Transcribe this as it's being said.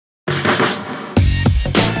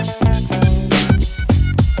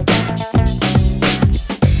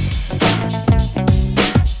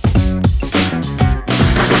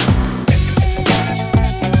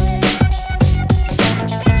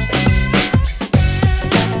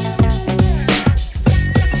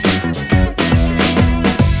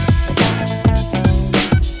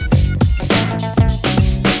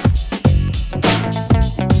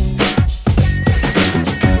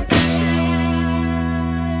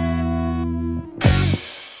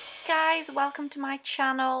guys, welcome to my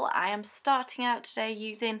channel. I am starting out today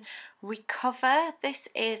using Recover. This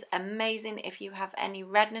is amazing if you have any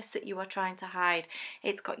redness that you are trying to hide.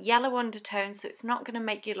 It's got yellow undertones, so it's not going to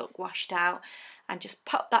make you look washed out. And just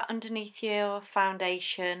pop that underneath your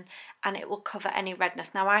foundation and it will cover any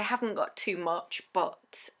redness. Now I haven't got too much,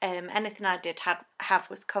 but anything I did have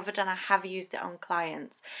was covered, and I have used it on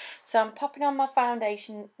clients. So I'm popping on my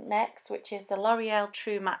foundation next, which is the L'Oreal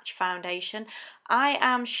True Match foundation. I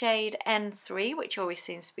am shade N3, which always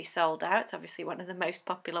seems to be sold out. It's obviously one of the most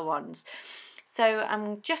popular ones. So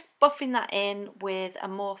I'm just buffing that in with a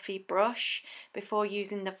Morphe brush before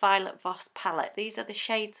using the Violet Voss palette. These are the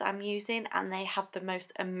shades I'm using and they have the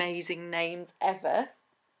most amazing names ever.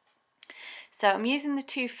 So I'm using the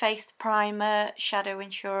Too Faced Primer Shadow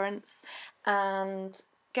Insurance and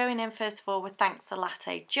going in first of all with Thanks a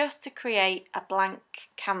Latte, just to create a blank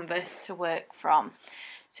canvas to work from.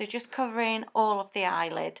 So just covering all of the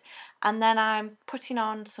eyelid, and then I'm putting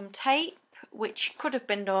on some tape, which could have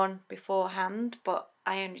been done beforehand, but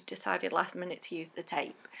I only decided last minute to use the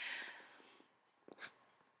tape.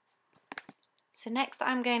 So next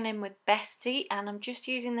I'm going in with Bestie, and I'm just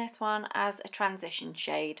using this one as a transition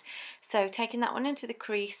shade. So taking that one into the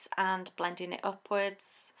crease and blending it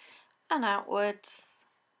upwards and outwards.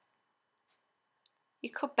 You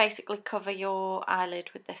could basically cover your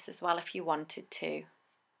eyelid with this as well if you wanted to.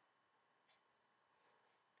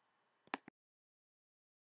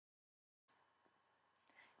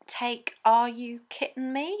 Take Are You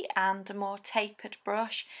Kidding Me and a more tapered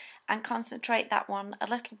brush and concentrate that one a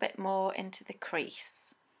little bit more into the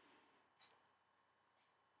crease.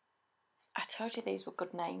 I told you these were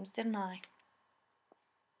good names, didn't I?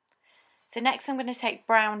 So next I'm going to take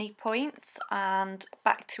Brownie Points and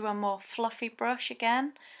back to a more fluffy brush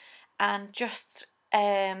again, and just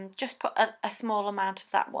put a small amount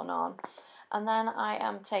of that one on. And then I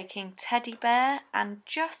am taking Teddy Bear and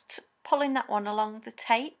just pulling that one along the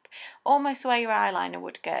tape, almost where your eyeliner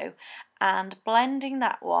would go, and blending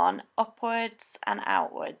that one upwards and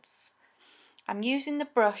outwards. I'm using the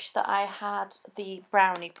brush that I had the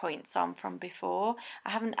brownie points on from before. I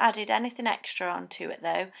haven't added anything extra onto it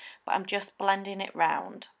though, but I'm just blending it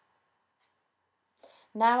round.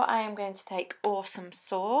 Now I am going to take Awesome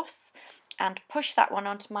Sauce and push that one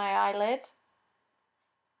onto my eyelid,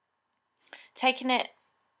 taking it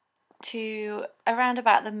to around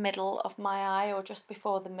about the middle of my eye, or just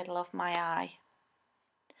before the middle of my eye.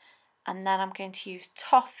 And then I'm going to use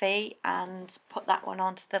Toffee and put that one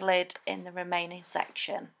onto the lid in the remaining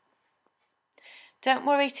section. Don't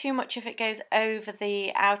worry too much if it goes over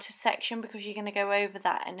the outer section, because you're going to go over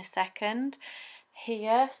that in a second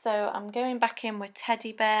here. So I'm going back in with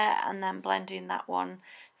Teddy Bear and then blending that one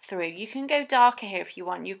through. You can go darker here if you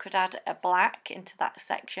want. You could add a black into that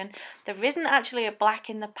section. There isn't actually a black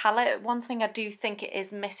in the palette. One thing I do think it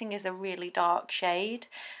is missing is a really dark shade,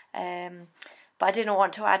 but I didn't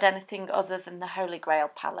want to add anything other than the Holy Grail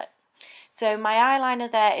palette. So my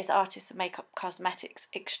eyeliner there is Artists and Makeup Cosmetics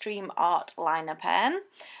Extreme Art Liner Pen.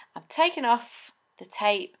 I'm taking off the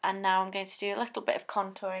tape and now I'm going to do a little bit of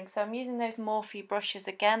contouring. So I'm using those Morphe brushes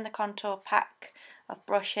again, the contour pack of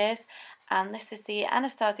brushes, and this is the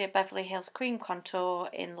Anastasia Beverly Hills Cream Contour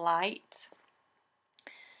in Light.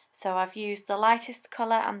 So I've used the lightest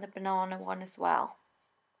colour and the banana one as well.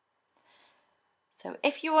 So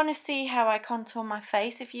if you want to see how I contour my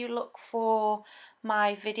face, if you look for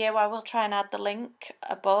my video, I will try and add the link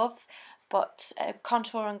above, but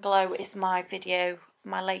Contour and Glow is my video,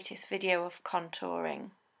 my latest video of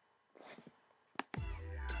contouring.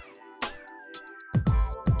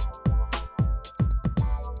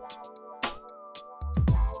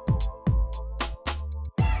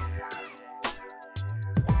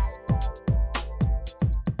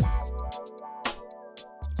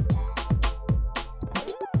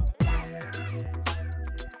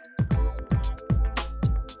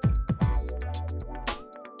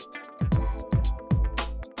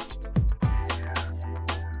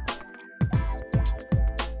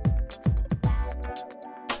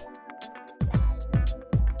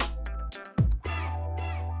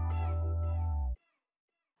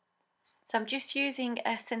 So I'm just using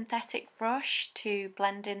a synthetic brush to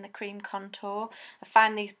blend in the cream contour. I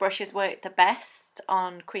find these brushes work the best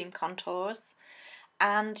on cream contours.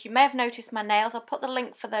 And you may have noticed my nails. I'll put the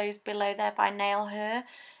link for those below there by Nail Her.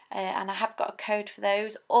 And I have got a code for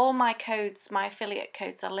those. All my codes, my affiliate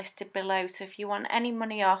codes, are listed below. So if you want any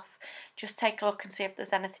money off, just take a look and see if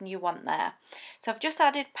there's anything you want there. So I've just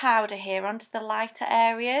added powder here onto the lighter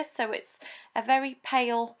areas. So it's a very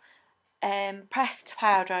pale pressed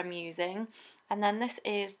powder I'm using, and then this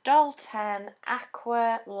is Doll10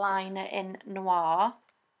 Aqua liner in Noir,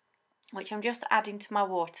 which I'm just adding to my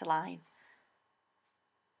waterline.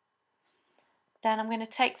 Then I'm going to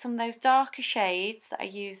take some of those darker shades that I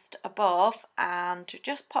used above and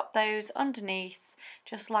just pop those underneath,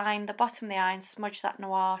 just line the bottom of the eye and smudge that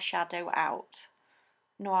noir shadow out.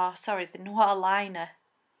 The noir liner.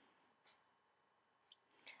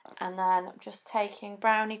 And then I'm just taking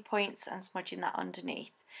brownie points and smudging that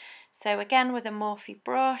underneath. So again, with a Morphe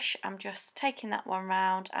brush, I'm just taking that one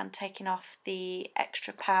round and taking off the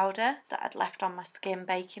extra powder that I'd left on my skin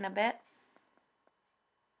baking a bit.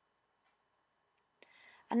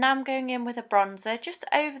 And now I'm going in with a bronzer just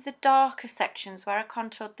over the darker sections where I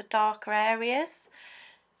contoured the darker areas.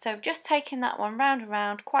 So just taking that one round and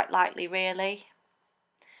round quite lightly really,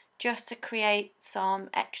 just to create some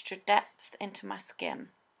extra depth into my skin.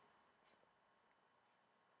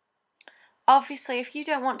 Obviously, if you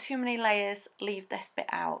don't want too many layers, leave this bit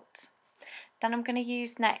out. Then I'm going to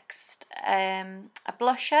use next a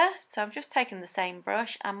blusher. So I'm just taking the same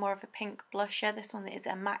brush and more of a pink blusher. This one is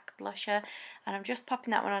a MAC blusher, and I'm just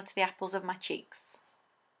popping that one onto the apples of my cheeks.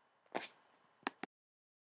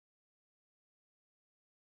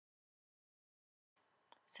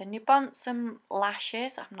 So Nubantsum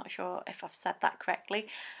lashes, I'm not sure if I've said that correctly,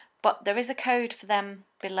 but there is a code for them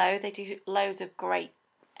below. They do loads of great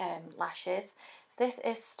lashes. This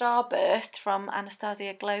is Starburst from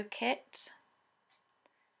Anastasia Glow Kit.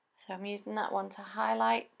 So I'm using that one to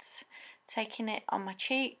highlight, taking it on my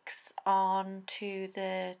cheeks, onto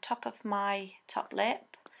the top of my top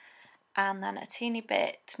lip, and then a teeny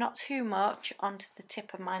bit, not too much, onto the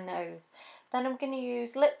tip of my nose. Then I'm going to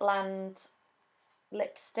use Lipland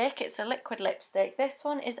lipstick. It's a liquid lipstick. This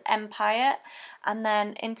one is Empire, and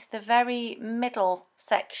then into the very middle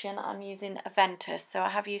section I'm using Aventus. So I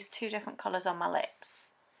have used two different colours on my lips.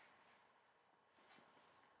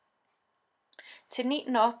 To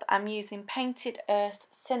neaten up, I'm using Painted Earth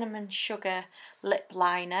Cinnamon Sugar lip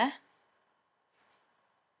liner.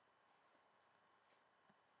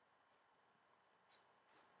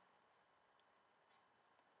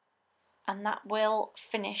 And that will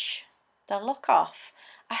finish the look off.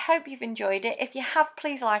 I hope you've enjoyed it. If you have,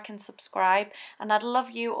 please like and subscribe, and I'd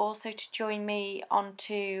love you also to join me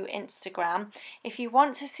onto Instagram. If you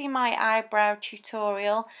want to see my eyebrow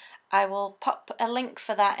tutorial, I will pop a link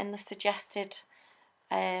for that in the suggested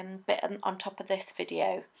bit on top of this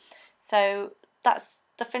video. So that's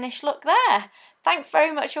the finished look there. Thanks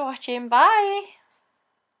very much for watching. Bye.